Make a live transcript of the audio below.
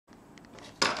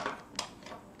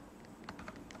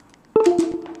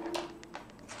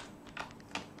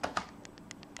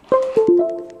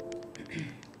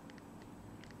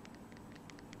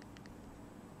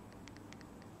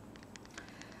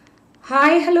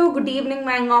Hi, hello, good evening,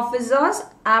 my young officers.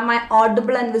 Am I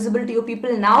audible and visible to you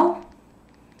people now?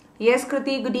 Yes,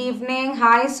 Kriti, good evening.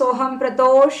 Hi, Soham,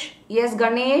 Pratosh. Yes,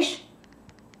 Ganesh.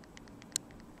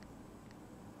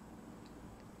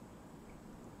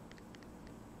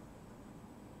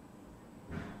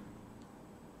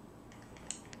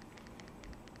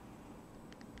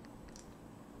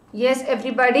 Yes,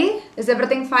 everybody. Is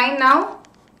everything fine now?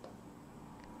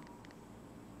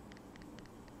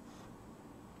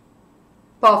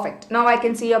 Perfect. Now I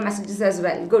can see your messages as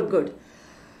well. Good, good.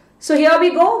 So here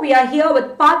we go. We are here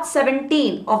with part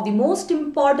 17 of the most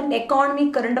important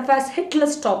economy current affairs hit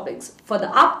list topics for the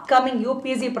upcoming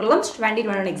UPSC Prelims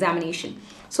 2021 examination.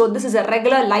 So this is a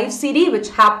regular live series which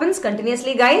happens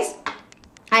continuously, guys.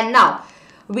 And now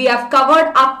we have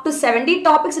covered up to 70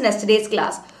 topics in yesterday's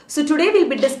class. So today we'll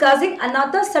be discussing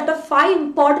another set of 5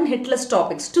 important hit list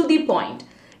topics to the point.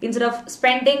 Instead of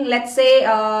spending, let's say,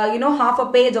 half a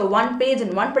page or 1 page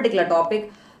in one particular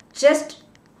topic, just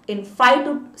in 5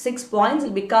 to 6 points,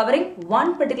 we'll be covering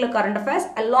one particular current affairs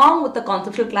along with the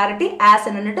conceptual clarity as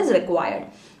and when it is required.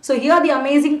 So here are the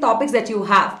amazing topics that you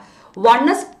have. One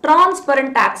is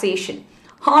transparent taxation,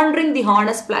 honoring the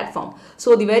honest platform.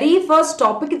 So the very first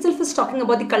topic itself is talking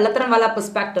about the Kallatranwala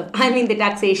perspective, I mean the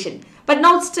taxation. But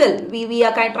now still, we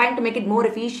are trying to make it more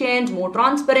efficient, more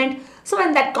transparent. So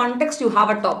in that context, you have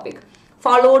a topic.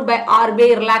 Followed by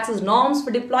RBI relaxes norms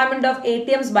for deployment of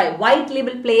ATMs by white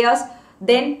label players.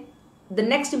 Then the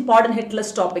next important hit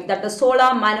list topic, that is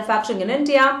solar manufacturing in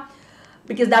India,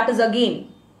 because that is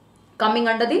again coming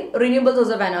under the renewable source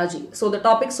of energy. So the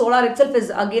topic solar itself is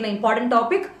again an important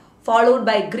topic, followed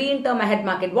by green term ahead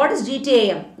market. What is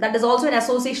GTAM? That is also in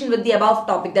association with the above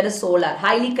topic, that is solar,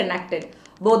 highly connected.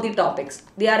 Both the topics.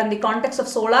 They are in the context of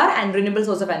solar and renewable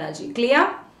source of energy.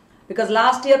 Clear? Because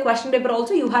last year question paper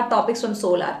also you had topics from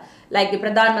solar, like the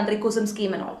Pradhan Mantri Kusum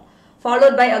scheme and all.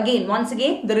 Followed by once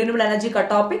again the renewable energy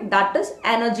topic, that is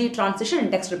energy transition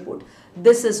index report.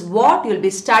 This is what you will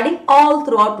be studying all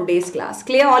throughout today's class.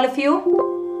 Clear all of you?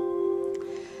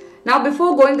 Now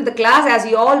before going to the class, as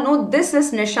you all know, this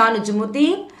is Nisha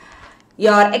Nujumudeen,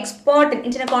 your expert in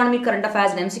Indian economy, current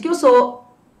affairs and MCQ. So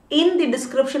in the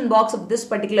description box of this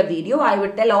particular video, I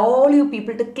would tell all you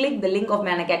people to click the link of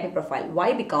my Unacademy profile.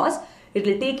 Why? Because it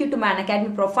will take you to my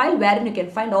Unacademy profile wherein you can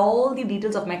find all the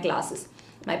details of my classes.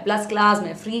 My plus class,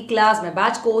 my free class, my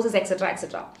batch courses, etc.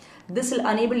 etc. This will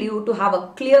enable you to have a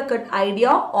clear-cut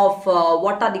idea of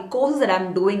what are the courses that I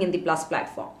am doing in the plus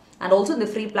platform and also in the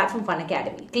free platform for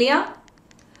Unacademy. Clear?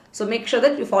 So make sure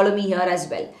that you follow me here as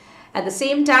well. At the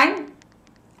same time,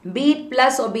 be it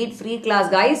plus or be it free class,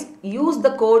 guys, use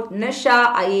the code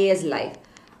Nisha IAS Live.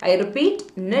 I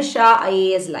repeat, Nisha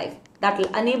IAS Live. That will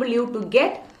enable you to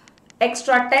get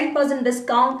extra 10%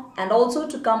 discount and also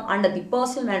to come under the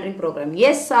personal mentoring program.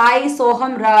 Yes, I,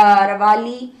 Soham,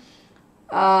 Ravali,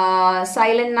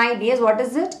 Silent Night. Yes, what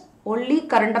is it? Only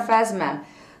current affairs, ma'am.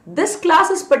 This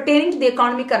class is pertaining to the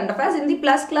economy current affairs. In the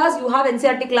plus class, you have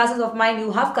NCERT classes of mine.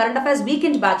 You have current affairs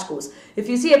weekend batch course. If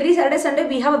you see every Saturday, Sunday,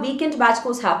 we have a weekend batch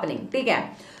course happening. Okay?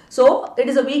 So, it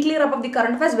is a weekly wrap of the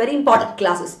current affairs. Very important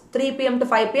classes. 3 p.m. to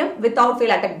 5 p.m. without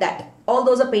fail attempt that. All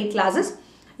those are paid classes.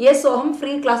 Yes, so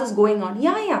free classes going on.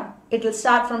 Yeah. It will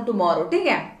start from tomorrow.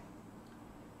 Okay?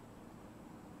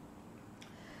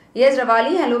 Yes,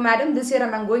 Ravali. Hello, madam. This year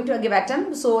I'm going to give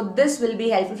attempt. So this will be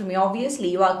helpful to me. Obviously,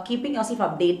 you are keeping yourself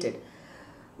updated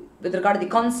with regard to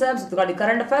the concepts, with regard to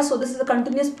current affairs. So this is a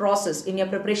continuous process in your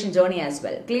preparation journey as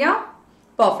well. Clear?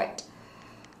 Perfect.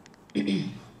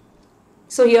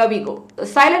 So here we go.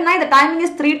 Silent night, the timing is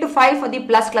 3 to 5 for the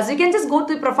plus class. You can just go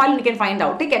to the profile and you can find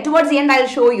out. Okay? Towards the end, I'll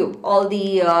show you all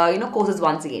the courses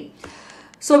once again.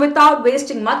 So without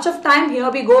wasting much of time, here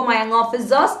we go, my young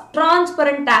officers.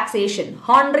 Transparent taxation,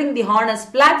 honoring the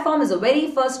honest platform is the very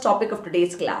first topic of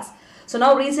today's class. So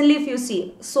now recently, if you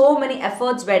see, so many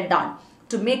efforts were done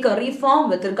to make a reform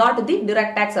with regard to the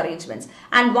direct tax arrangements.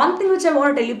 And one thing which I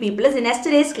want to tell you people is in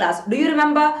yesterday's class, do you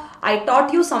remember I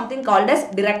taught you something called as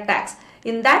direct tax?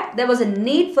 In that, there was a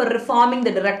need for reforming the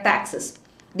direct taxes.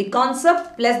 The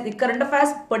concept plus the current affairs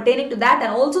pertaining to that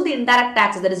and also the indirect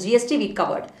taxes, that is GST, we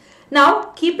covered.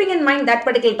 Now, keeping in mind that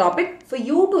particular topic, for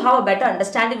you to have a better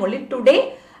understanding only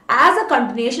today, as a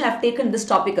continuation, I have taken this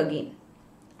topic again.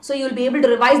 So, you will be able to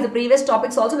revise the previous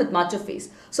topics also with much of ease.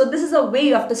 So, this is a way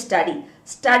you have to study.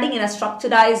 Studying in a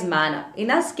structuredized manner,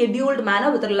 in a scheduled manner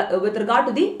with regard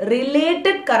to the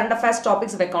related current affairs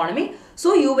topics of economy.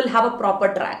 So, you will have a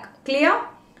proper track. Clear?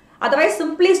 Otherwise,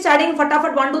 simply studying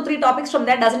fatafat 1, 2, 3 topics from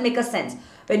there doesn't make a sense.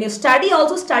 When you study,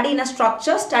 also study in a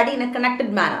structure, study in a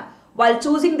connected manner. While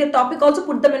choosing the topic, also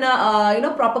put them in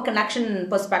a proper connection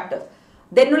perspective.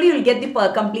 Then only you will get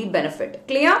the complete benefit.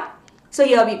 Clear? So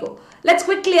here we go. Let's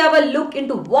quickly have a look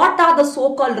into what are the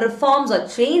so-called reforms or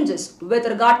changes with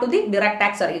regard to the direct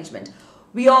tax arrangement.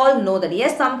 We all know that,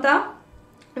 yes, Samta,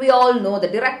 we all know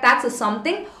that direct tax is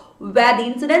something where the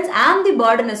incidence and the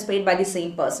burden is paid by the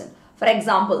same person. For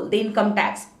example, the income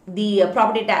tax, the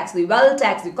property tax, the wealth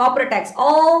tax, the corporate tax,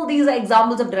 all these are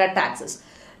examples of direct taxes.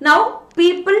 Now,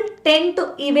 people tend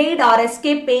to evade or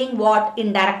escape paying what?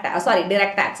 Direct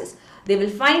taxes. They will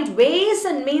find ways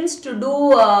and means to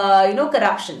do,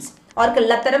 corruptions or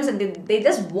kallattarams, and they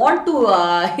just want to,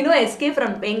 escape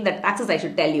from paying the taxes, I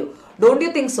should tell you. Don't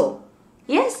you think so?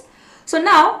 Yes. So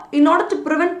now, in order to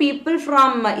prevent people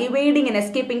from evading and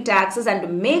escaping taxes and to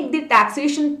make the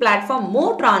taxation platform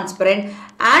more transparent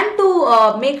and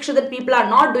to make sure that people are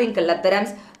not doing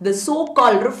kallattarams, the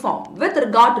so-called reform with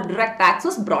regard to direct tax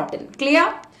was brought in.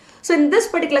 Clear? So in this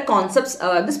particular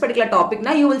topic,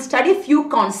 now you will study few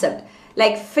concepts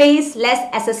like faceless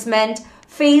assessment,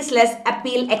 faceless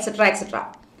appeal, etc.,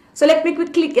 etc. So let me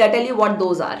quickly tell you what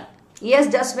those are. Yes,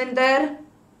 Jaswinder.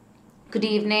 Good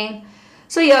evening.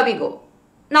 So here we go.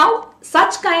 Now,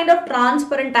 such kind of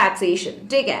transparent taxation,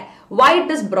 take care, why it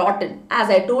is brought in? As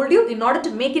I told you, in order to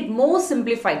make it more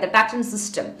simplified, the taxation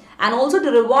system, and also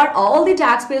to reward all the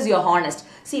taxpayers who are honest.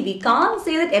 See, we can't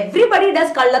say that everybody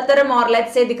does kallattaram or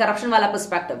let's say the corruption wala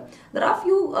perspective. There are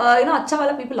few, acha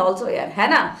wala people also here, hai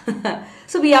na?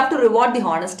 So we have to reward the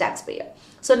honest taxpayer.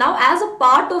 So now, as a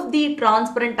part of the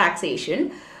transparent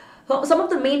taxation, some of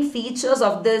the main features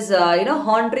of this,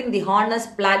 honoring the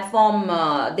honest platform,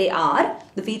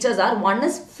 the features are, one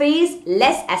is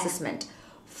faceless assessment,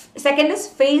 second is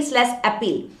faceless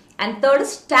appeal, and third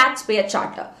is taxpayer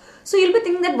charter. So you'll be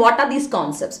thinking that what are these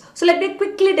concepts? So let me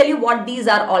quickly tell you what these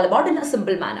are all about in a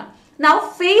simple manner. Now,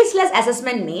 faceless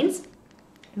assessment means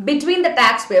between the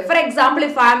taxpayer. For example,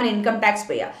 if I am an income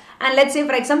taxpayer, and let's say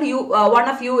for example, one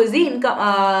of you is the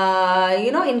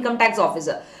income tax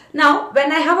officer. Now,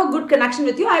 when I have a good connection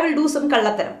with you, I will do some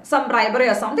kallattaram, some bribery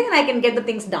or something, and I can get the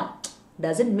things done.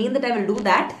 Doesn't mean that I will do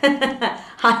that.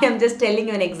 I am just telling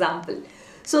you an example.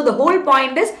 So the whole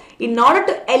point is, in order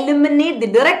to eliminate the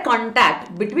direct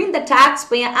contact between the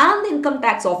taxpayer and the income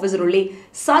tax officer only,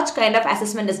 such kind of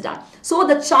assessment is done. So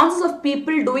the chances of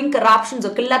people doing corruptions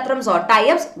or kallattarams or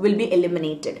tie-ups will be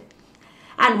eliminated.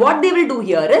 And what they will do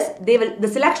here is, the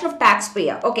selection of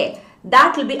taxpayer, okay,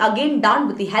 that will be again done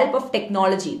with the help of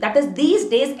technology. That is these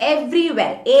days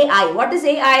everywhere. AI. What is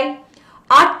AI?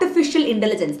 Artificial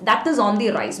intelligence. That is on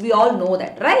the rise. We all know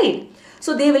that, right?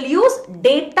 So they will use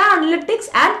data analytics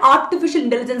and artificial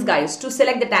intelligence, guys, to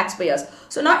select the taxpayers.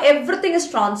 So now everything is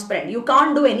transparent. You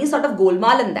can't do any sort of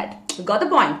golmaal in that. You got the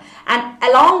point? And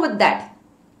along with that,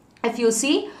 if you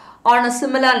see on a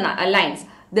similar lines,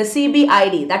 the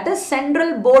CBID, that is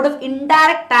Central Board of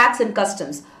Indirect Tax and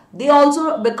Customs, they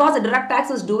also, because the direct tax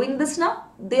is doing this now,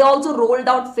 they also rolled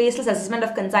out faceless assessment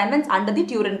of consignments under the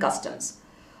Turin Customs.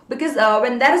 Because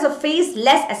when there is a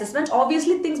faceless assessment,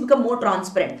 obviously things become more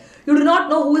transparent. You do not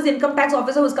know who is the income tax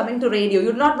officer who is coming to radio.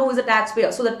 You do not know who is the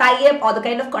taxpayer. So the tie-up or the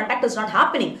kind of contact is not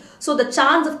happening. So the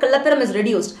chance of kallattaram is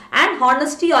reduced. And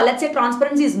honesty or let's say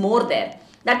transparency is more there.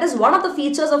 That is one of the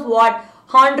features of what?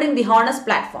 Honoring the honest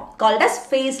platform, called as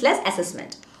faceless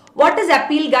assessment. What is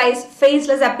appeal, guys?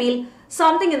 Faceless appeal.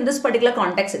 Something in this particular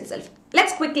context itself.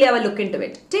 Let's quickly have a look into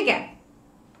it. Take care.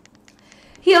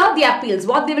 Here the appeals,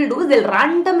 what they will do is they'll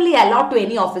randomly allot to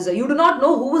any officer. You do not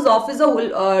know whose officer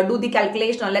will do the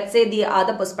calculation or let's say the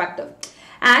other perspective.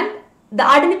 And the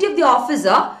identity of the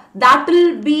officer, that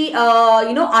will be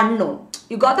unknown.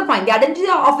 You got the point. The identity of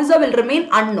the officer will remain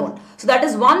unknown. So that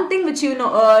is one thing which you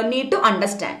need to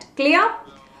understand. Clear?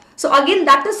 So again,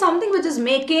 that is something which is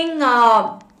making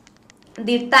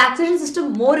the taxation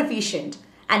system more efficient.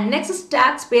 And next is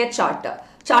taxpayer charter.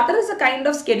 Charter is a kind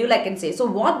of schedule, I can say. So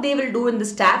what they will do in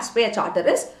this taxpayer charter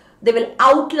is, they will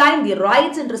outline the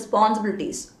rights and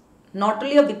responsibilities, not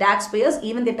only of the taxpayers,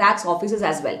 even the tax officers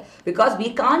as well. Because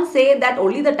we can't say that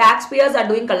only the taxpayers are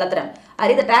doing kallattaram.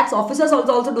 The tax officers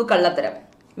also do kallattaram.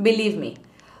 Believe me.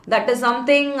 That is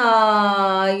something,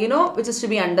 which is to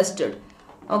be understood.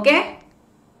 Okay?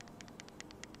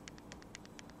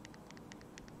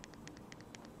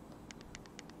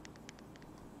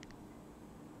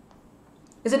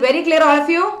 Is it very clear, all of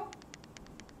you?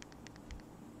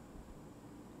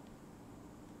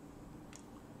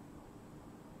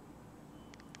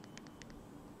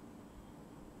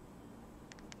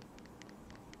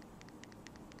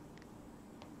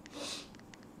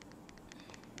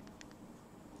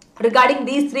 Regarding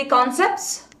these three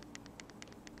concepts?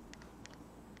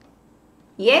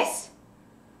 Yes?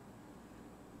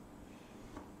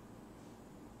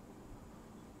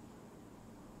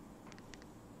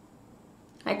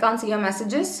 I can't see your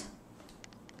messages.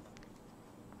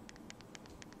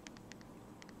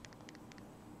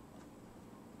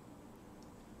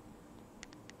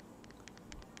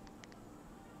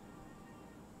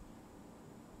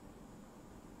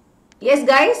 Yes,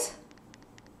 guys?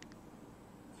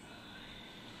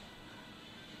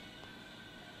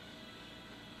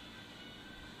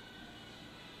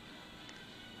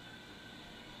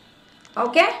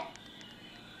 Okay?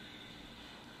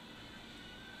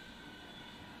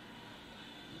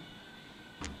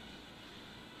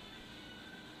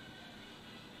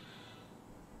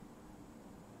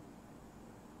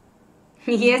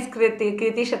 Yes,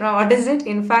 Kriti Sharma, what is it?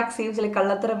 In fact, seems like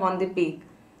Kallataram on the peak.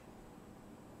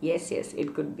 Yes,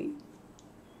 it could be.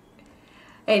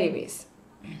 Anyways.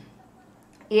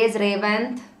 Yes,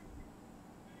 Revant.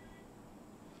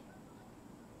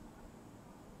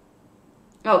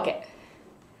 Okay.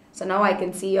 So now I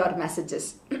can see your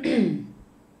messages.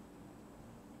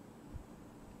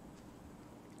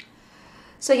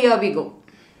 So here we go.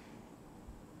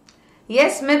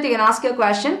 Yes, Smith, you can ask your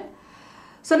question.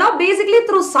 So now basically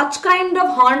through such kind of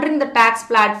honoring the tax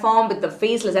platform with the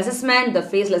faceless assessment, the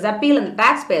faceless appeal and the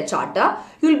taxpayer charter,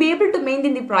 you will be able to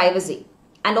maintain the privacy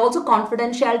and also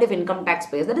confidentiality of income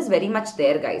taxpayers. That is very much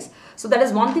there, guys. So that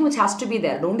is one thing which has to be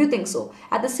there. Don't you think so?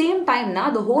 At the same time,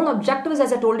 now the whole objective is,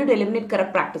 as I told you, to eliminate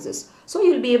corrupt practices. So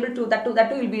you will be able to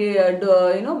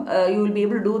you will be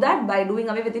able to do that by doing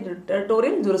away with the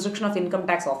territorial jurisdiction of income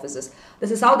tax offices.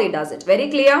 This is how they does it. Very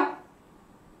clear?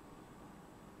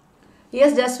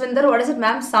 Yes, Jaswinder, what is it,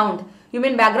 ma'am? Sound. You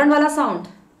mean background wala sound?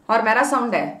 Or mera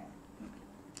sound hai?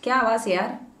 Kya आवाज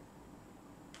yaar?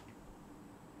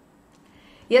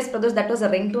 Yes, Pradosh, that was a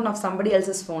ringtone of somebody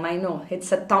else's phone. I know. It's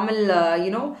a Tamil,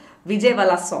 Vijay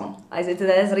wala song.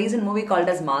 There's a recent movie called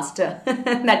as Master.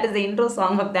 That is the intro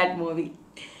song of that movie.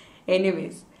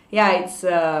 Anyways. Yeah, it's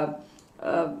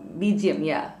BGM,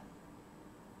 yeah.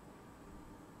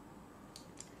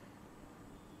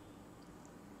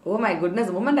 Oh my goodness,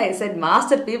 the moment I said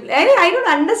master, people, I don't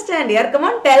understand here. Come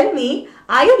on, tell me,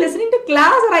 are you listening to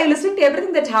class or are you listening to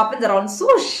everything that happens around?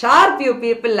 So sharp you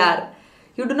people are.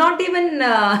 You do not even,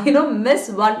 miss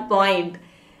one point.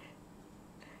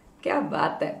 Kya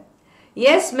baat hai?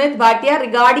 Yes, Smith Bhatia,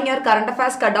 regarding your current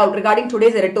affairs cutout, regarding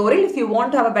today's editorial, if you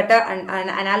want to have a better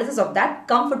analysis of that,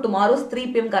 come for tomorrow's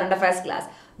 3 p.m. current affairs class.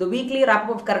 The weekly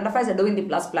wrap-up of current affairs I do in the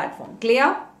Plus platform.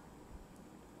 Clear?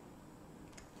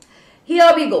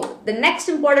 Here we go. The next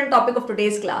important topic of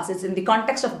today's class is in the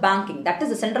context of banking. That is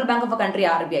the Central Bank of a country,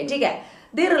 RBI. Okay?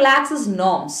 They relaxes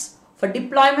norms for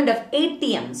deployment of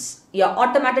ATMs, your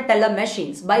automated teller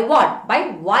machines. By what?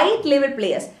 By white label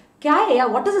players. Kya hai?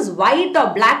 What is this white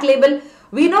or black label?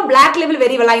 We know black label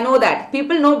very well. I know that.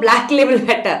 People know black label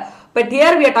better. But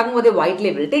here we are talking about the white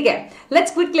label. Okay?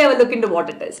 Let's quickly have a look into what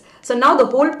it is. So now the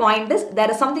whole point is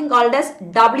there is something called as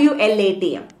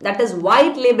WLATM. That is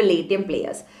white label ATM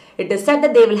players. It is said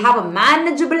that they will have a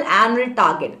manageable annual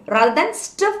target rather than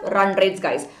stiff run rates,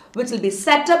 guys, which will be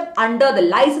set up under the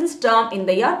license term in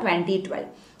the year 2012.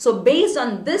 So based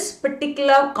on this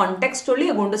particular context only,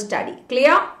 you're going to study.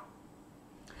 Clear?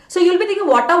 So you'll be thinking,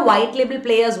 what are white label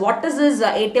players? What is this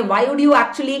ATM? Why would you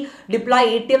actually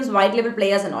deploy ATMs, white label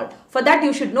players and all? For that,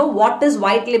 you should know what is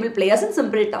white label players in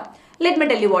simple term. Let me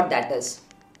tell you what that is.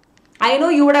 I know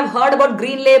you would have heard about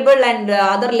green label and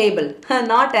other label.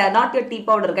 not your tea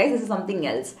powder, guys. This is something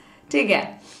else.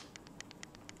 Okay.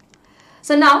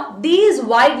 So now these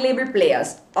white label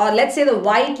players, or let's say the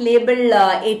white label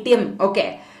ATM,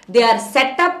 okay, they are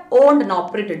set up, owned and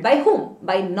operated by whom?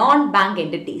 By non-bank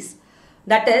entities.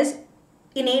 That is,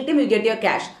 in ATM you get your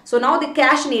cash. So now the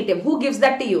cash in ATM, who gives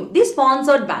that to you? The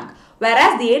sponsored bank.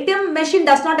 Whereas the ATM machine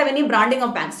does not have any branding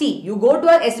of bank. See, you go to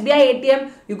a SBI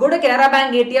ATM, you go to Canara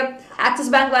Bank ATM, Axis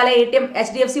Bank Wala ATM,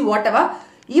 HDFC, whatever.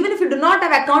 Even if you do not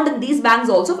have account in these banks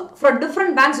also, for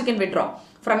different banks you can withdraw.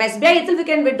 From SBI itself you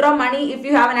can withdraw money. If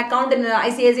you have an account in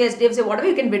ICICI, HDFC, whatever,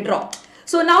 you can withdraw.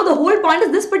 So now the whole point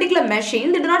is this particular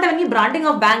machine, they do not have any branding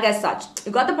of bank as such.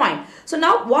 You got the point. So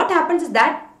now what happens is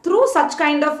that through such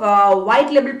kind of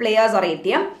white label players or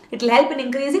ATM, it will help in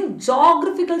increasing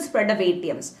geographical spread of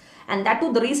ATMs. And that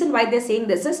too, the reason why they're saying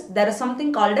this is there is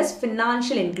something called as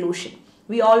financial inclusion.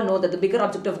 We all know that the bigger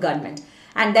objective of government.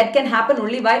 And that can happen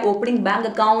only by opening bank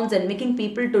accounts and making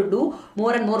people to do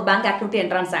more and more bank activity and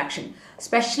transaction,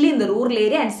 especially in the rural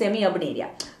area and semi-urban area.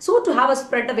 So to have a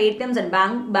spread of ATMs and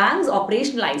banks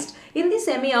operationalized in the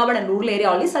semi-urban and rural area,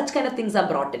 only such kind of things are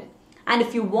brought in. And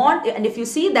if you want, and if you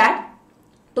see that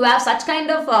to have such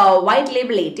kind of white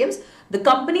label ATMs, the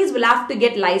companies will have to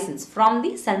get license from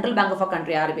the Central Bank of our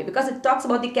country, RBI, because it talks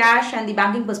about the cash and the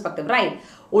banking perspective, right?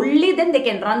 Only then they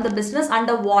can run the business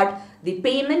under what? The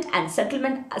Payment and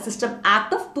Settlement System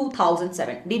Act of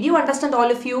 2007. Did you understand,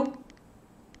 all of you?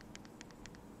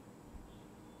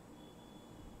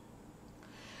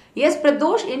 Yes,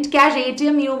 Pradosh, in cash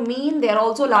ATM, you mean they are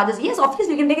also largest? Yes,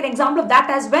 obviously, we can take an example of that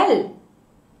as well.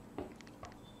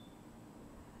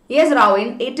 Yes,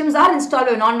 Rawin, ATMs are installed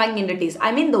by non-banking entities.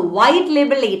 I mean the white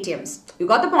label ATMs. You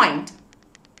got the point?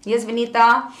 Yes,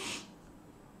 Vinita.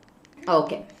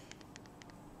 Okay.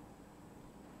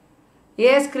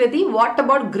 Yes, Kriti, what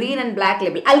about green and black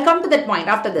label? I'll come to that point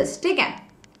after this. Take care.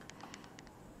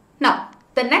 Now,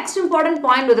 the next important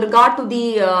point with regard to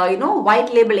the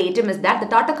white label ATM is that the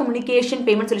Tata Communication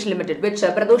Payment Solution Limited, which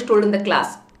Pradosh told in the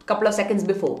class a couple of seconds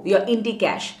before, your Inti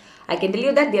Cash. I can tell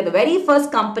you that they are the very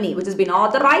first company which has been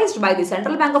authorized by the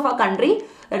Central Bank of our country,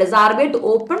 that is RBI, to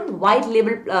open white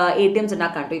label ATMs in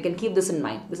our country. You can keep this in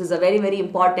mind. This is a very, very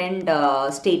important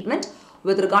statement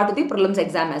with regard to the prelims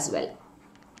exam as well.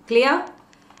 Clear?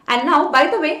 And now, by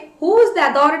the way, who is the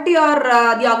authority or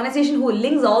the organization who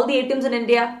links all the ATMs in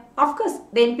India? Of course,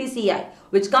 the NPCI,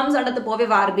 which comes under the purview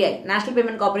of RBI, National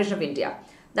Payment Corporation of India.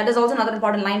 That is also another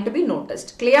important line to be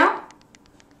noticed. Clear?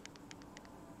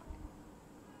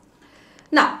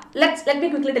 Now, let me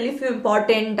quickly tell you a few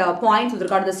important points with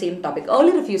regard to the same topic.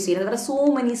 Earlier, if you see, there are so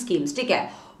many schemes,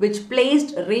 which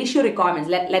placed ratio requirements.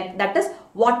 That is,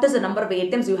 what is the number of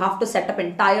ATMs you have to set up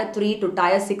in Tier 3 to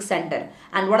Tier 6 center,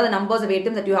 and what are the numbers of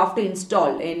ATMs that you have to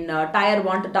install in Tier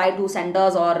 1 to Tier 2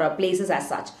 centers or places as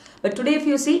such. But today, if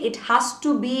you see, it has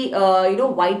to be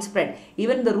widespread.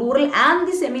 Even in the rural and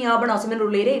the semi-urban or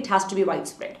semi-rural area, it has to be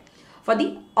widespread for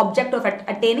the objective of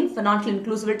attaining financial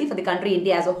inclusivity for the country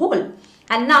India as a whole.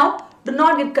 And now, do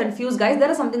not get confused, guys.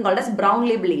 There is something called as brown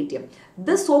label ATM.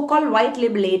 This so-called white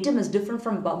label ATM is different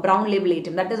from brown label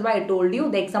ATM. That is why I told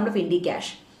you the example of Indi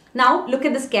Cash. Now, look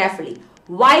at this carefully.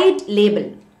 White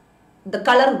label, the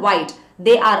color white,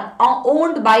 they are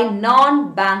owned by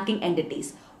non-banking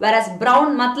entities. Whereas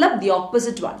brown matlab, the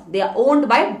opposite one. They are owned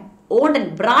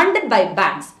and branded by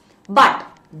banks. But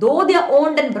though they are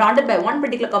owned and branded by one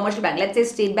particular commercial bank, let's say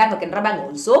State Bank or Canara Bank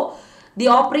also, the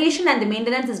operation and the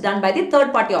maintenance is done by the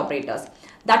third-party operators.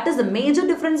 That is the major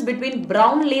difference between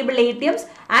brown label ATMs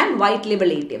and white label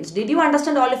ATMs. Did you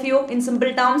understand, all of you, in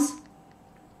simple terms?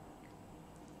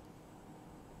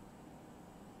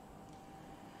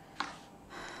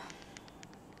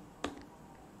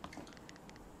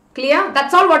 Clear?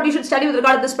 That's all what you should study with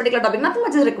regard to this particular topic. Nothing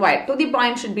much is required. To the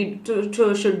point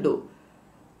should do.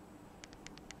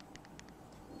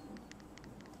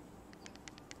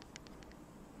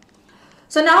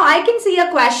 So now I can see a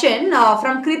question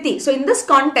from Kriti. So in this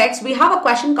context, we have a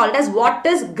question called as what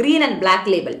is green and black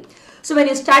label. So when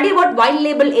you study about white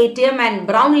label ATM and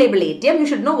brown label ATM, you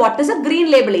should know what is a green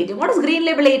label ATM. What is green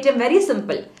label ATM? Very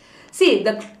simple. See,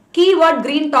 the keyword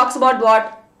green talks about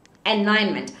what?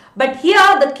 Environment. But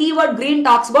here the keyword green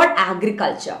talks about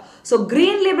agriculture. So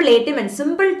green label ATM in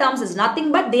simple terms is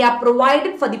nothing but they are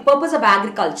provided for the purpose of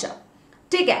agriculture.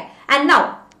 Take care. And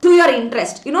now, to your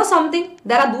interest, you know something?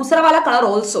 There are dusra wala color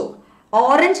also.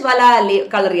 Orange wala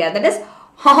color here. That is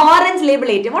orange label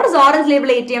ATM. What is orange label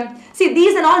ATM? See,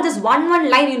 these and all, just one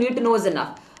line you need to know is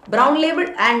enough. Brown label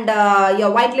and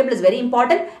your white label is very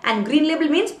important. And green label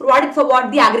means provided for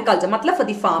what? The agriculture. Matlab for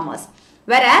the farmers.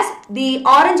 Whereas the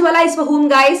orange wala is for whom,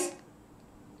 guys?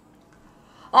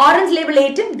 Orange label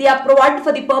ATM, they are provided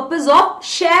for the purpose of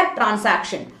share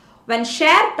transaction. When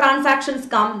share transactions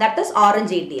come, that is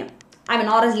orange ATM. I mean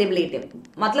orange label ATM.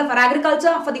 Matlab for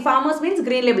agriculture, for the farmers means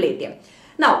green label ATM.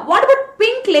 Now, what about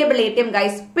pink label ATM,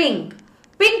 guys? Pink.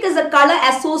 Pink is a color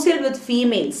associated with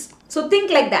females. So think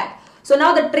like that. So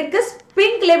now the trick is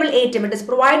pink label ATM. It is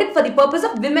provided for the purpose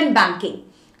of women banking.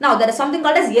 Now there is something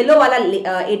called as yellow wala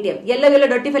ATM. Yellow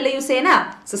dirty fellow you say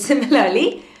na. So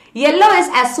similarly, yellow is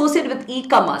associated with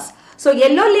e-commerce. So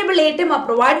yellow label ATM are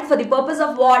provided for the purpose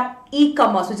of what?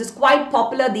 E-commerce, which is quite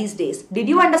popular these days. Did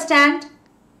you understand?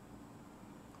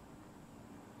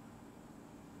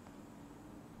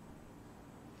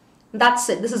 That's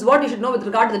it. This is what you should know with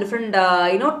regard to the different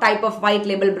type of white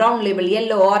label, brown label,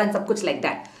 yellow, orange, sab kuch like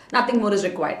that. Nothing more is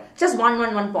required. Just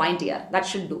one point here. That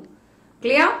should do.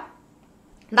 Clear?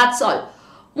 That's all.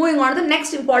 Moving on to the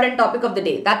next important topic of the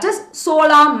day. That is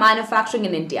solar manufacturing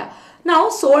in India. Now,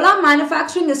 solar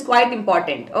manufacturing is quite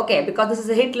important. Okay, because this is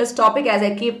a hit list topic, as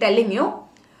I keep telling you.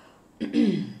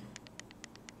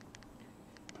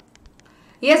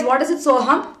 Yes, what is it,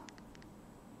 Soham?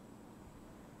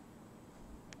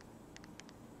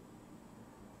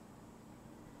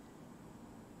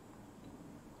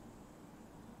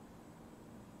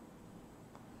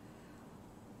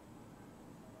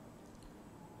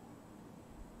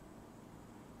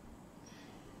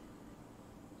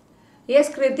 Yes,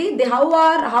 Kriti,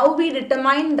 how we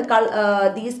determine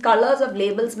these colors of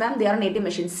labels, ma'am? They are an ATM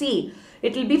machine. See,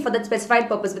 it will be for that specified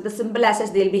purpose with the simple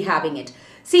assets. They'll be having it.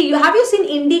 See, have you seen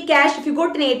Indi Cash? If you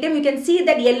go to an ATM, you can see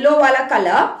that yellow wala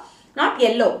color, not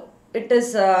yellow. It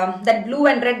is that blue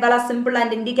and red wala simple,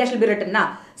 and Indi Cash will be written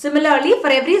now. Similarly, for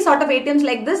every sort of ATMs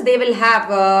like this, they will have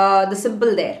the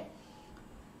symbol there.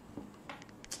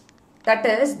 That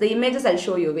is the images. I'll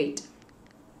show you. Wait.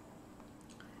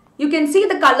 You can see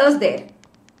the colors there.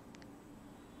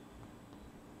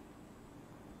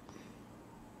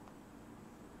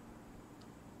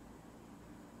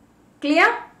 Clear?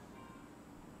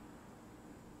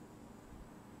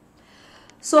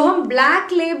 So, black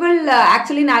label,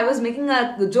 actually, I was making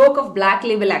a joke of black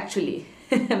label actually.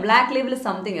 Black label is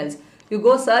something else. You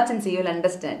go search and see, you'll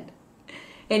understand.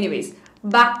 Anyways,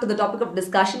 back to the topic of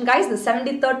discussion, guys. The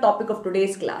 73rd topic of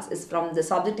today's class is from the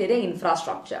subject area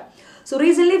infrastructure. So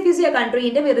recently, if you see a country,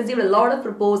 India, we received a lot of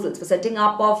proposals for setting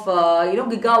up of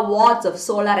gigawatts of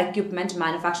solar equipment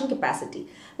manufacturing capacity.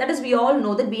 That is, we all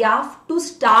know that we have to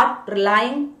start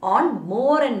relying on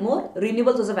more and more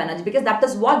renewable sources of energy, because that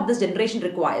is what this generation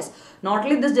requires. Not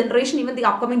only this generation, even the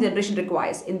upcoming generation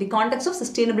requires in the context of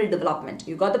sustainable development.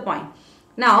 You got the point.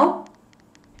 Now,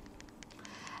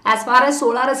 as far as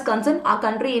solar is concerned, our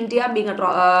country India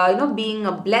being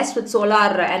blessed with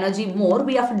solar energy more,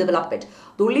 we have to develop it.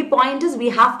 The only point is we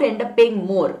have to end up paying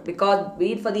more, because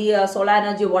be it for the solar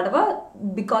energy or whatever,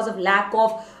 because of lack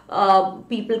of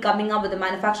people coming up with the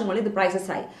manufacturing, only the price is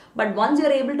high. But once you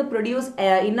are able to produce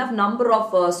enough number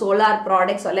of solar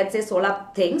products, or let's say solar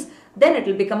things, then it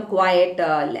will become quite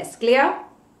less. Clear?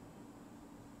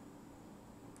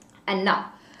 And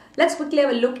now, let's quickly have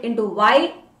a look into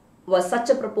why was such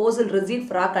a proposal received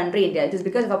for our country India. It is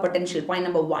because of our potential, point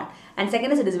number one. And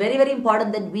second is, it is very, very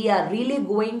important that we are really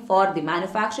going for the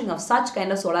manufacturing of such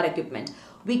kind of solar equipment.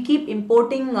 We keep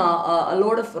importing a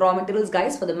load of raw materials,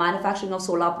 guys, for the manufacturing of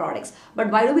solar products. But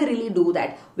why do we really do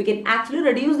that? We can actually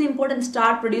reduce the import and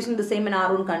start producing the same in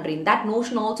our own country. In that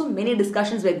notion also, many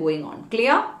discussions were going on.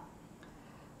 Clear?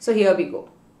 So here we go.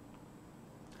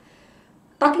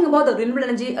 Talking about the renewable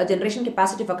energy generation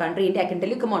capacity of our country, India, I can tell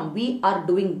you, come on, we are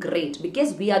doing great,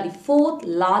 because we are the 4th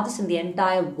largest in the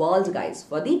entire world, guys,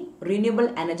 for the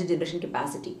renewable energy generation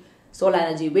capacity. Solar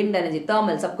energy, wind energy,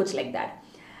 thermal, sab kuch like that.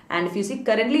 And if you see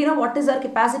currently, what is our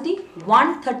capacity?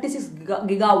 136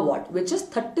 gigawatt, which is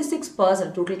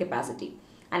 36% total capacity.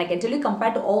 And I can tell you,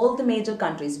 compared to all the major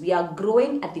countries, we are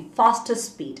growing at the fastest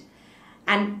speed.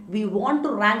 And we want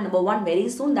to rank number 1 very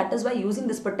soon. That is why, using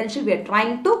this potential, we are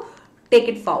trying to take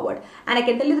it forward. And I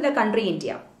can tell you that the country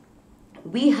India,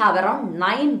 we have around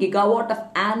 9 gigawatt of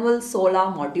annual solar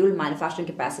module manufacturing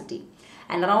capacity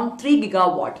and around 3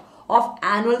 gigawatt of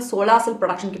annual solar cell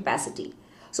production capacity.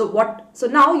 So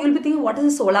now you'll be thinking, what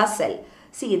is a solar cell?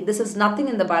 See, this is nothing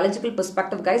in the biological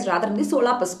perspective, guys, rather in the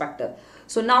solar perspective.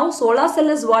 So now solar cell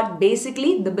is what?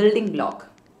 Basically the building block.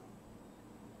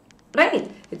 Right?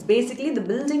 It's basically the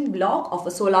building block of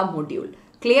a solar module.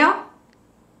 Clear?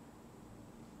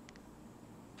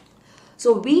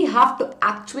 So we have to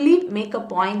actually make a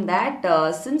point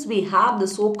that since we have the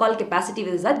so-called capacity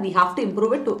with that, we have to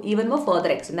improve it to even more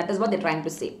further extent. That is what they're trying to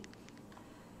say.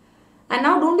 And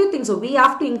now, don't you think so? We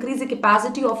have to increase the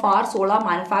capacity of our solar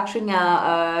manufacturing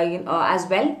as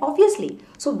well, obviously.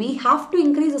 So we have to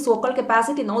increase the so-called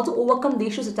capacity and also overcome the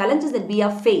issues and challenges that we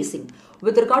are facing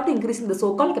with regard to increasing the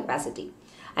so-called capacity.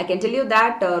 I can tell you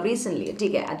that recently,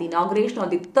 at the inauguration of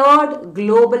the 3rd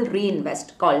Global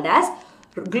Reinvest, called as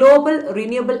Global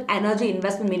Renewable Energy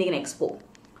Investment Meeting and Expo,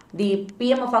 the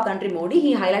PM of our country, Modi,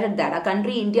 he highlighted that our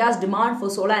country India's demand for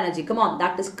solar energy, come on,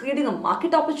 that is creating a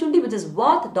market opportunity which is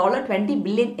worth $20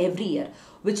 billion every year.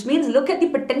 Which means, look at the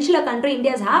potential our country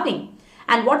India is having.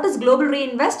 And what is Global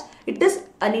Reinvest? It is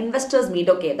an investors meet,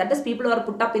 okay? That is people who are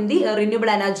put up in the renewable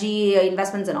energy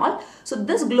investments and all. So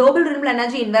this Global Renewable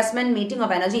Energy Investment Meeting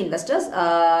of Energy Investors,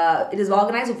 it is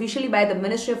organized officially by the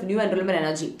Ministry of New and Renewable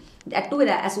Energy, that too with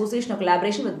an association or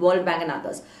collaboration with World Bank and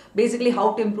others. Basically,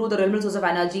 how to improve the renewable source of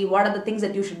energy, what are the things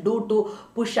that you should do to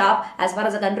push up as far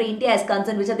as the country India is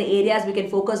concerned, which are the areas we can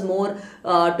focus more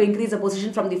to increase the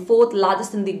position from the 4th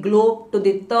largest in the globe to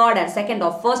the 3rd and 2nd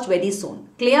or 1st very soon.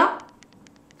 Clear?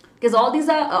 Because all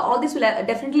these will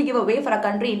definitely give a way for our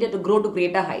country India to grow to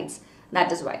greater heights.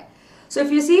 That is why. So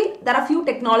if you see, there are few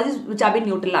technologies which have been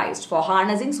utilized for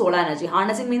harnessing solar energy.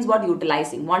 Harnessing means what?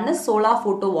 Utilizing. One is solar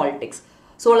photovoltaics,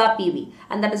 solar PV,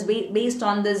 and that is based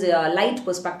on this light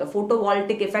perspective.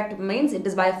 Photovoltaic effect means it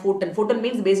is by a photon. Photon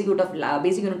means basic unit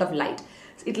of light.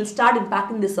 It will start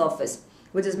impacting the surface,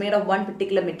 which is made of one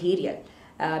particular material.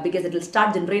 because it will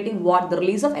start generating what? The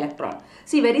release of electron.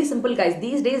 See, very simple guys.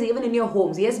 These days, even in your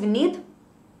homes, yes, we need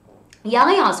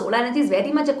solar energy is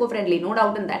very much eco-friendly, no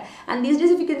doubt in that. And these days,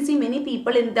 if you can see many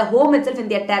people in the home itself, in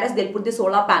their terrace, they'll put the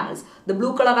solar panels. The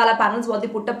blue color wala panels, what they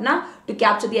put up now to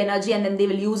capture the energy, and then they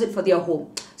will use it for their home.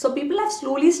 So people have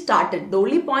slowly started. The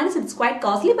only point is it's quite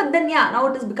costly, but then now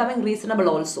it is becoming reasonable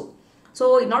also.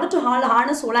 So in order to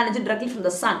harness solar energy directly from the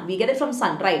sun, we get it from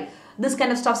sun, right? This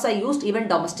kind of stuffs are used even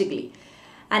domestically.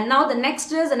 And now the next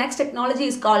technology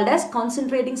is called as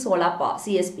concentrating solar power,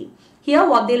 CSP. Here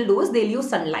what they'll do is they'll use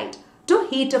sunlight to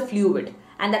heat a fluid,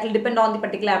 and that will depend on the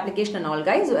particular application and all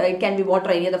guys. It can be water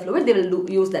or any other fluid, they will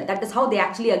use that. That is how they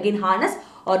actually again harness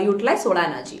or utilize solar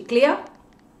energy. Clear?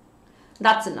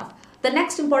 That's enough. The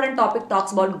next important topic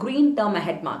talks about green term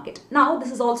ahead market. Now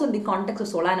this is also in the context of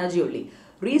solar energy only.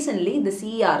 Recently the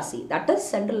CERC, that is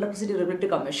Central Electricity Regulatory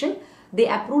Commission, they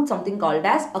approved something called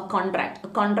as a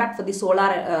contract for the solar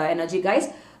energy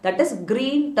guys, that is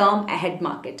green term ahead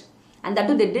market. And that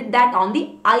too, they did that on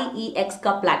the IEX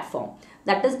platform,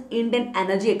 that is Indian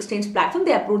Energy Exchange platform.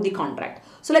 They approved the contract.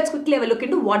 So let's quickly have a look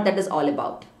into what that is all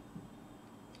about.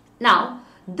 Now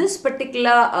this particular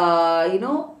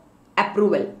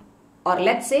approval, or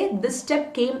let's say this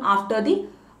step came after the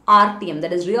RTM,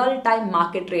 that is real time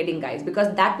market trading guys,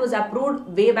 because that was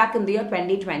approved way back in the year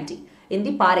 2020 in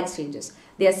the power exchanges.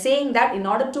 They are saying that in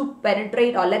order to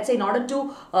penetrate, or let's say in order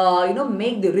to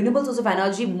make the renewable source of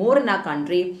energy more in our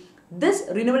country, this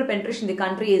renewable penetration in the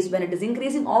country is when it is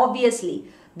increasing, obviously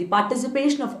the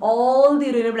participation of all the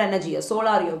renewable energy, your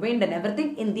solar, your wind and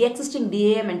everything in the existing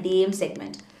DAM and TAM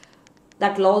segment,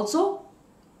 that will also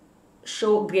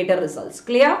show greater results.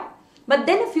 Clear? But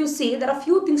then if you see, there are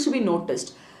few things to be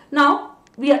noticed. Now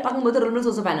we are talking about the renewable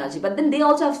source of energy, but then they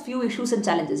also have few issues and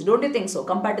challenges. Don't you think so?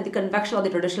 Compared to the conventional or the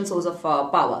traditional source of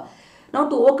power. Now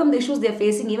to overcome the issues they are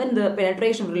facing, even the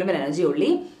penetration of renewable energy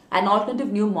only, an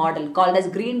alternative new model called as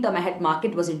green term ahead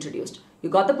market was introduced. You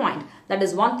got the point? That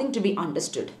is one thing to be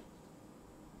understood.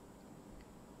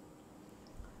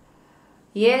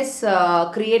 Yes,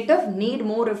 creative, need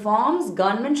more reforms.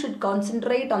 Government should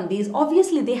concentrate on these.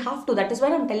 Obviously, they have to. That is why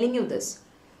I am telling you this.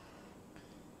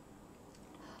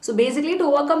 So basically, to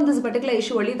overcome this particular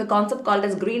issue only, the concept called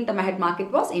as green term ahead market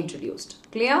was introduced.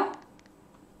 Clear?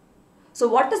 So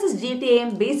what is this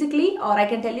GTAM? Basically, or I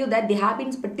can tell you that they have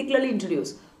been particularly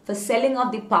introduced for selling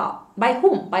of the power. By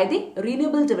whom? By the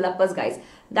renewable developers guys.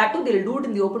 That too, they'll do it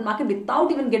in the open market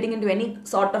without even getting into any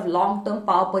sort of long-term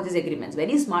power purchase agreements.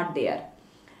 Very smart there.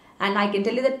 And I can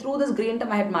tell you that through this green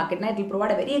term ahead market, it will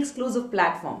provide a very exclusive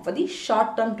platform for the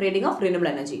short-term trading of renewable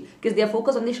energy, because they are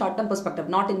focused on the short-term perspective,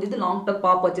 not into the long-term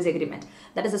power purchase agreement.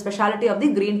 That is the speciality of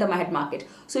the green term ahead market.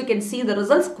 So you can see the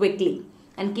results quickly,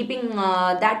 and keeping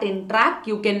that in track,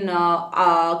 you can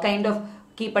kind of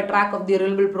keep a track of the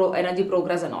renewable energy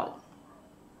progress and all.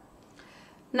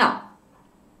 Now,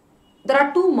 there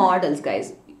are two models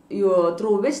guys,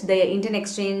 through which the Indian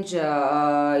exchange,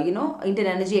 Indian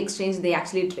Energy Exchange, they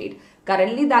actually trade.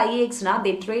 Currently, the IEX now,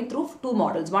 they trade through two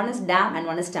models. One is DAM and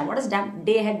one is TAM. What is DAM?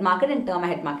 Day ahead market and term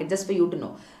ahead market, just for you to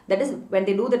know. That is when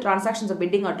they do the transactions of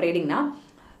bidding or trading now,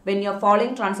 when you're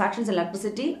following transactions in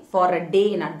electricity for a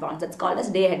day in advance, that's called as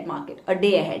day ahead market, a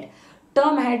day ahead.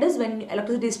 Term ahead is when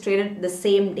electricity is traded the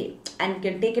same day and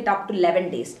can take it up to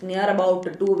 11 days, near about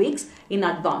 2 weeks in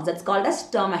advance. That's called as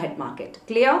term ahead market.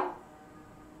 Clear?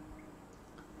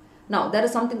 Now, there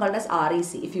is something called as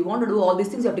REC. If you want to do all these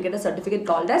things, you have to get a certificate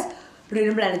called as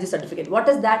Renewable Energy Certificate. What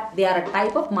is that? They are a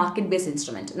type of market-based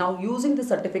instrument. Now, using the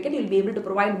certificate, you will be able to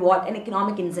provide what? An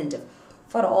economic incentive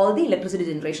for all the electricity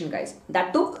generation guys.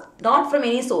 That too, not from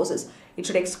any sources. It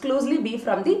should exclusively be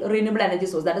from the renewable energy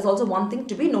source. That is also one thing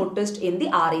to be noticed in the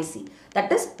REC.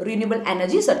 That is Renewable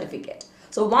Energy Certificate.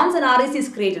 So, once an REC is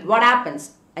created, what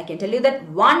happens? I can tell you that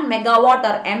 1 megawatt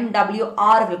or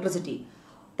MWR of electricity,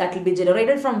 that will be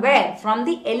generated from where? From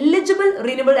the eligible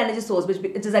renewable energy source, which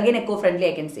is again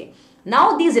eco-friendly, I can say.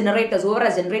 Now these generators, whoever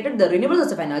has generated the renewable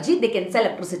source of energy, they can sell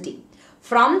electricity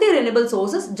from the renewable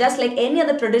sources, just like any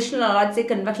other traditional, or let's say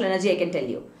conventional energy, I can tell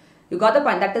you. You got the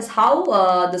point? That is how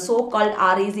the so-called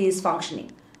REC is functioning.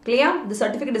 Clear? The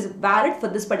certificate is valid for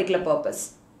this particular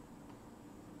purpose.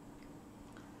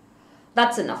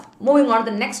 That's enough. Moving on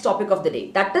to the next topic of the day,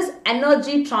 that is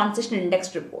Energy Transition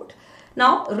Index Report.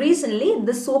 Now, recently,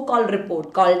 this so-called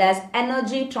report called as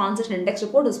Energy Transition Index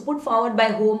Report is put forward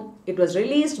by whom? It was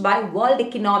released by World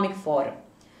Economic Forum.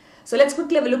 So, let's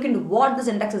quickly have a look into what this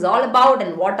index is all about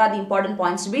and what are the important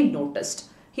points to be noticed.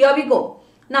 Here we go.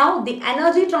 Now, the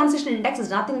energy transition index is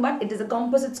nothing but it is a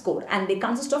composite score and they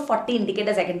consist of 40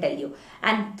 indicators, I can tell you.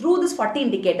 And through this 40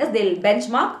 indicators, they'll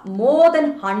benchmark more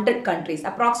than 100 countries,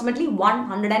 approximately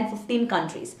 115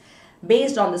 countries,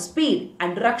 based on the speed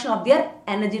and direction of their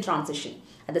energy transition.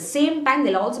 At the same time,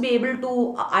 they'll also be able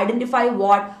to identify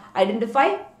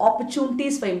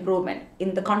opportunities for improvement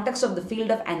in the context of the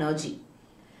field of energy.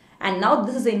 And now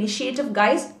this is an initiative,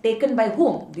 guys, taken by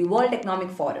whom? The World Economic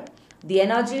Forum. The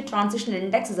Energy Transition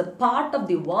Index is a part of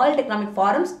the World Economic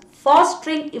Forum's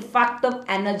Fostering Effective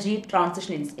Energy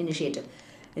Transition Initiative.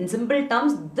 In simple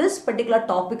terms, this particular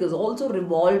topic is also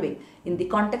revolving in the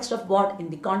context of what?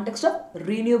 In the context of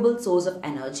renewable source of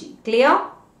energy. Clear?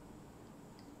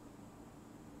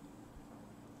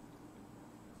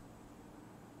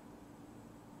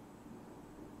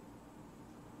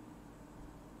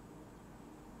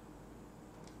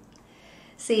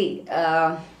 See,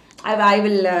 I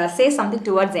will say something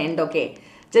towards the end, okay?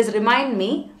 Just remind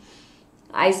me.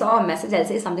 I saw a message, I'll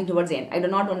say something towards the end. I do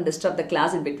not want to disturb the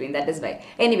class in between, that is why.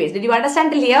 Anyways, did you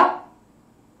understand till here?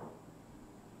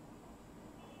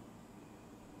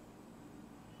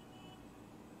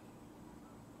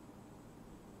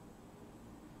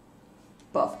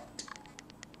 Perfect.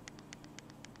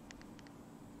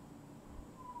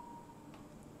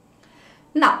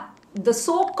 Now, the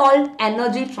so-called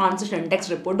energy transition index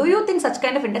report. Do you think such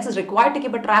kind of index is required to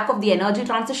keep a track of the energy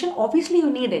transition? Obviously, you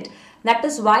need it. That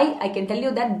is why I can tell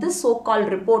you that this so-called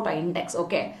report or index,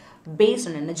 okay, based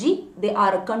on energy, they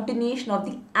are a continuation of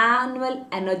the annual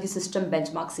energy system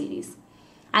benchmark series.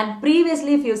 And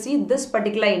previously, if you see, this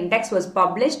particular index was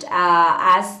published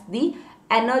as the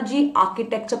Energy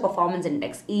Architecture Performance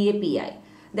Index, EAPI.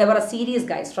 There were a series,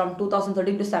 guys, from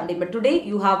 2013 to 17, but today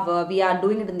you have we are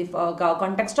doing it in the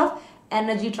context of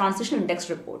Energy Transition Index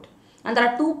report. And there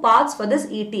are two parts for this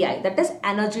ETI, that is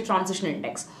Energy Transition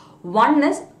Index. One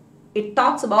is, it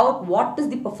talks about what is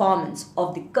the performance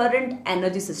of the current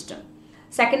energy system.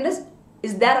 Second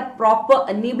is there a proper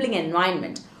enabling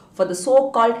environment for the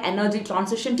so-called energy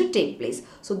transition to take place?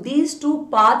 So these two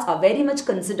parts are very much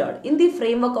considered in the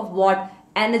framework of what?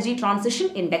 Energy Transition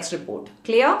Index report.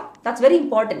 Clear? That's very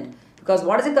important, because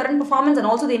what is the current performance and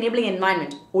also the enabling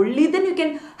environment? Only then you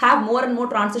can have more and more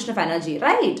transition of energy,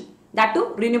 right? That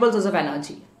too, renewable source of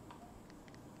energy.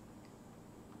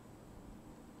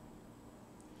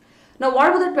 Now, what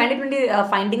about the 2020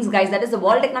 findings, guys? That is the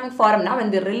World Economic Forum. Now,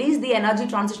 when they released the Energy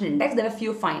Transition Index, there were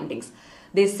few findings.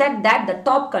 They said that the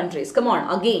top countries, come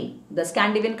on, again, the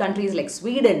Scandinavian countries like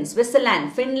Sweden,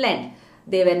 Switzerland, Finland,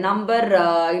 they were number,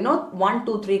 1,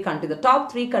 2, 3 countries. The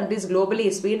top 3 countries globally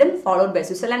is Sweden, followed by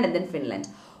Switzerland and then Finland.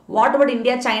 What about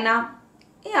India, China?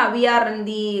 Yeah, we are in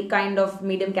the kind of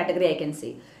medium category, I can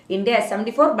say. India is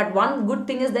 74, but one good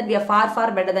thing is that we are far,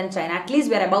 far better than China. At least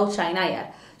we are above China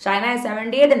here. China is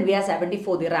 78 and we are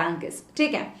 74, the rank is.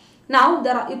 Okay. Now,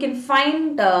 you can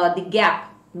find the gap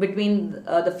between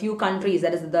the few countries,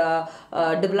 that is the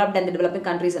developed and the developing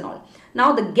countries and all.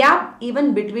 Now the gap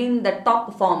even between the top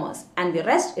performers and the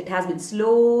rest, it has been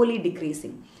slowly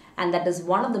decreasing, and that is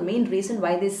one of the main reasons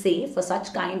why they say for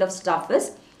such kind of stuff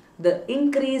is the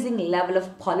increasing level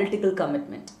of political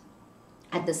commitment.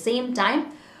 At the same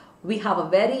time, we have a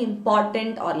very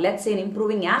important, or let's say an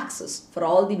improving access for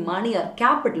all the money or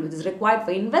capital which is required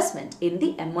for investment in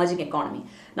the emerging economy.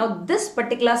 Now this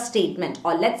particular statement,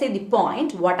 or let's say the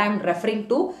point, what I'm referring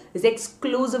to is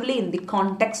exclusively in the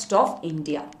context of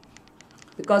India,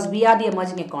 because we are the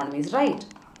emerging economies, right?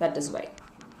 That is why.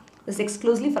 This is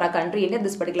exclusively for our country, India,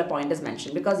 this particular point is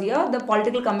mentioned, because here the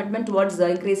political commitment towards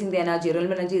increasing the energy,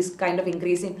 renewable energy is kind of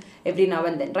increasing every now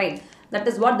and then, right? That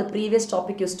is what the previous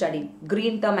topic you studied,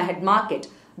 green term ahead market.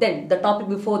 Then the topic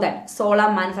before that,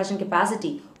 solar manufacturing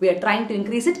capacity. We are trying to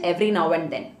increase it every now and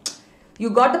then. You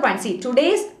got the point. See,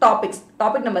 today's topics,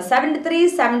 topic number 73,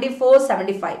 74,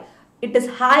 75. It is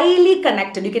highly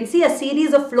connected. You can see a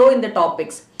series of flow in the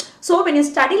topics. So when you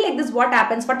study like this, what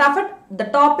happens? Fatafat, the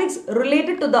topics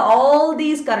related to all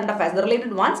these current affairs, the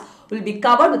related ones will be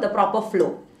covered with the proper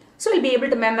flow. So you'll be able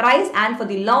to memorize, and for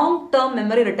the long-term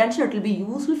memory retention, it will be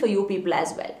useful for you people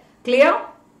as well. Clear?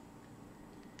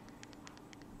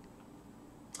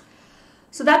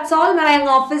 So that's all, my young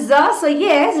officer. So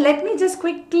yes, let me just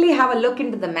quickly have a look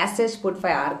into the message put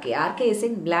by RK. RK is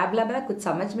saying blah blah blah. Kuch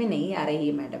samajh mein nahi aa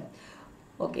rahi, madam.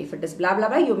 Okay, if it is blah blah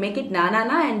blah, you make it na na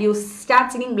na and you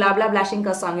start singing blah blah blashing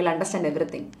ka song. You'll understand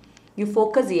everything. You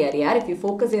focus here, yeah. If you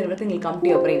focus here, everything will come to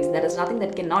your brains. There is nothing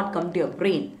that cannot come to your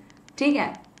brain. ठीक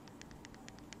है?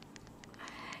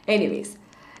 Anyways,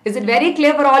 is it very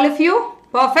clear for all of you?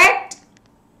 Perfect.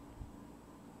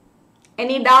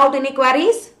 Any doubt, any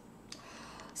queries?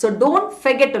 So don't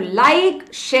forget to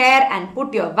like, share and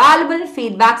put your valuable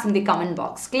feedbacks in the comment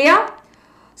box. Clear?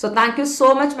 So thank you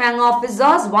so much, my young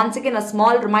officers. Once again, a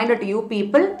small reminder to you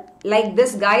people, like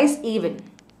this guys, even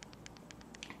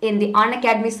in the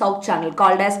Unacademy South channel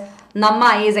called as Namma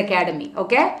IAS Academy.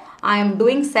 Okay, I am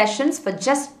doing sessions for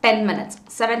just 10 minutes,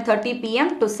 7:30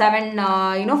 p.m. to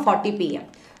 40 p.m.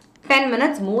 10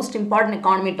 minutes, most important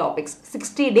economy topics.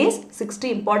 60 days,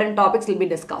 60 important topics will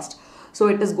be discussed. So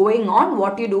it is going on.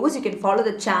 What you do is you can follow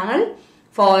the channel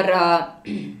for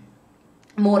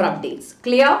more updates.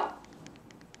 Clear?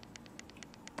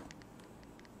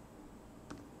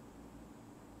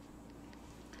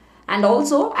 And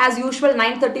also, as usual,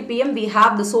 9:30 p.m. we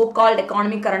have the so-called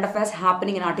economic current affairs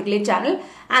happening in Articulate channel.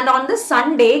 And on this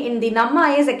Sunday in the Namma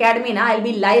IAS Academy, I'll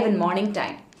be live in morning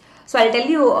time. So I'll tell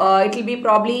you, it will be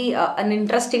probably an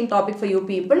interesting topic for you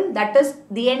people. That is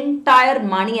the entire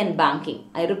money and banking.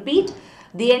 I repeat,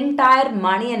 the entire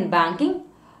money and banking,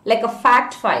 like a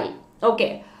fact file.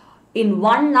 Okay, in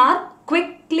 1 hour,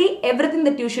 quickly everything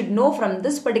that you should know from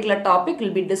this particular topic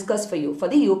will be discussed for you for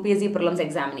the UPSC prelims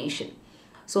examination.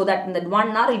 So that in that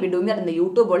 1 hour, we'll be doing that in the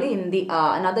YouTube only, in the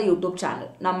another YouTube channel,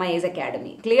 Namma IAS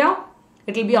Academy. Clear?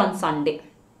 It will be on Sunday.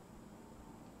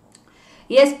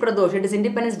 Yes, Pradosh, it is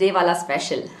Independence Day wala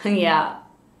special. Yeah.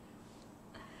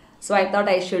 So I thought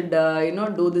I should,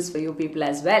 do this for you people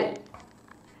as well.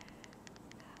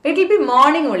 It will be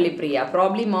morning only, Priya.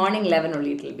 Probably morning 11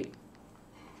 only it will be.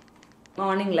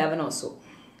 Morning 11 or so.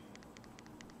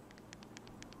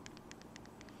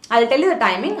 I'll tell you the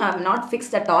timing. I'm not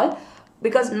fixed at all.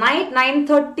 Because night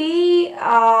 9:30,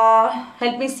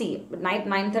 help me see. Night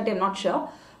 9:30, I'm not sure.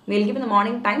 We'll keep in the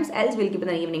morning times, else we'll keep in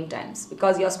the evening times.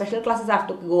 Because your special classes have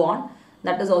to go on.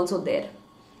 That is also there.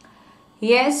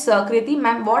 Yes, Kriti,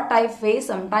 ma'am, what I face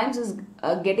sometimes is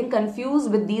getting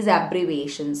confused with these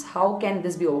abbreviations. How can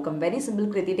this be overcome? Very simple,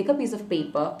 Kriti. Take a piece of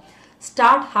paper.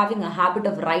 Start having a habit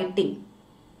of writing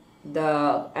the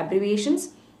abbreviations,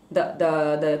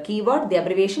 the keyword, the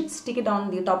abbreviation. Stick it on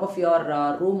the top of your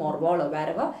room or wall or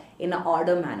wherever in an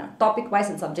order manner, topic wise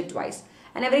and subject wise.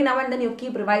 And every now and then you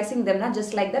keep revising them,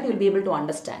 just like that you'll be able to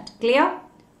understand. Clear?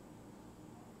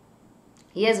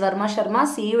 Yes, Varma Sharma,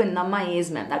 see you in Namma IAS,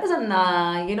 ma'am. That is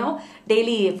on,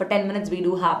 daily for 10 minutes we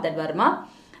do have that, Varma.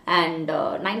 And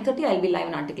 9:30 I'll be live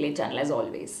on Articulate channel as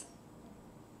always.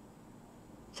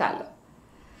 Chalo.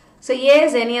 So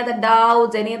yes, any other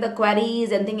doubts, any other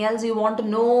queries, anything else you want to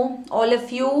know, all of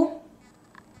you?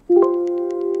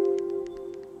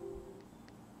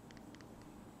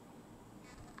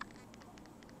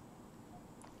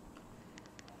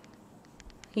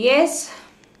 Yes.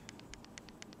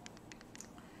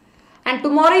 And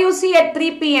tomorrow you see at 3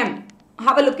 p.m.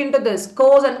 Have a look into this.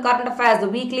 Course and current affairs, the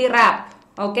weekly wrap.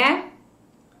 Okay.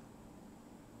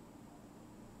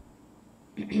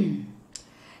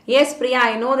 Yes, Priya,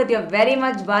 I know that you're very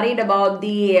much worried about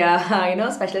the,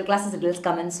 special classes. It will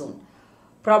come in soon.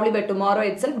 Probably by tomorrow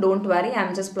itself. Don't worry.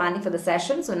 I'm just planning for the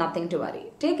session. So nothing to worry.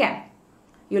 Take care.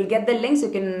 You'll get the links.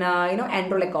 You can,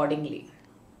 enroll accordingly.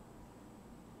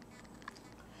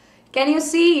 Can you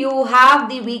see you have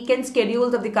the weekend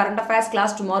schedules of the current affairs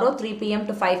class tomorrow 3 p.m.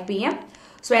 to 5 p.m.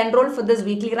 So enroll for this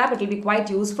weekly wrap. It will be quite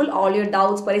useful. All your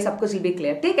doubts, queries, sab kuch will be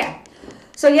clear. Take care.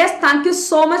 So yes, thank you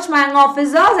so much, my young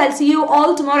officers. I'll see you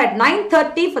all tomorrow at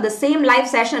 9:30 for the same live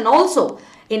session. And also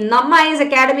in Namma IAS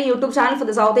Academy YouTube channel for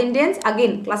the South Indians.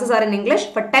 Again, classes are in English.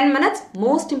 For 10 minutes,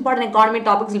 most important economy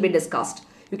topics will be discussed.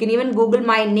 You can even Google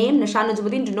my name, Nisha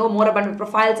Nujumudeen, to know more about my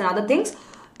profiles and other things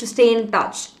to stay in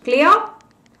touch. Clear?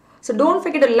 So don't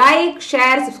forget to like,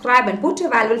 share, subscribe and put your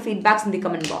valuable feedbacks in the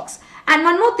comment box. And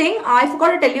one more thing, I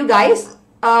forgot to tell you guys,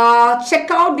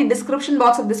 check out the description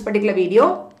box of this particular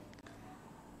video.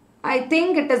 I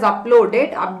think it is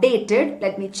updated.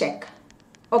 Let me check.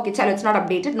 Okay, chalo, it's not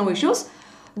updated, no issues.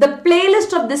 The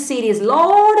playlist of this series,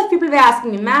 lot of people were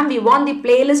asking me, ma'am, we want the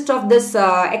playlist of this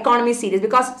economy series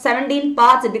because 17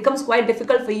 parts, it becomes quite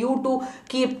difficult for you to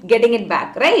keep getting it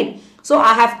back, right? So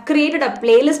I have created a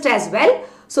playlist as well.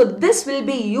 So this will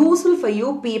be useful for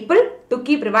you people to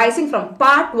keep revising from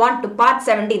part 1 to part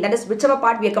 17. That is whichever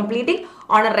part we are completing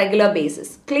on a regular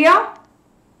basis. Clear?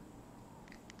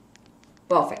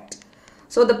 Perfect.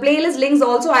 So the playlist links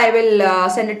also I will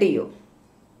send it to you.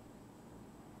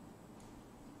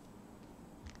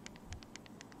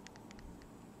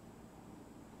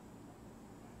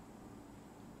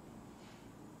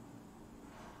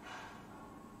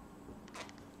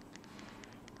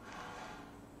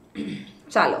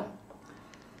 Chalo.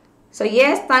 So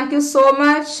yes, thank you so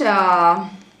much.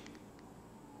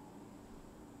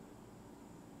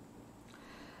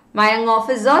 My young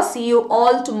officers, see you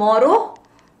all tomorrow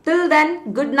Till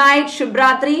then, good night,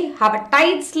 Shubhratri. Have a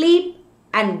tight sleep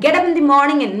and get up in the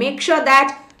morning and make sure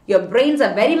that your brains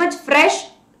are very much fresh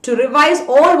to revise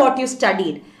all what you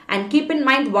studied. And keep in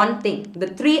mind one thing, the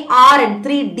 3R and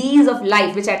 3Ds of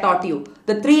life which I taught you.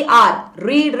 The 3R,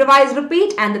 read, revise,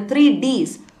 repeat, and the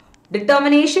 3Ds,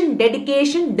 determination,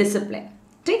 dedication, discipline.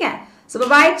 ठीक है? So bye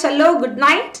bye, chalo, good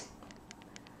night.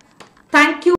 Thank you.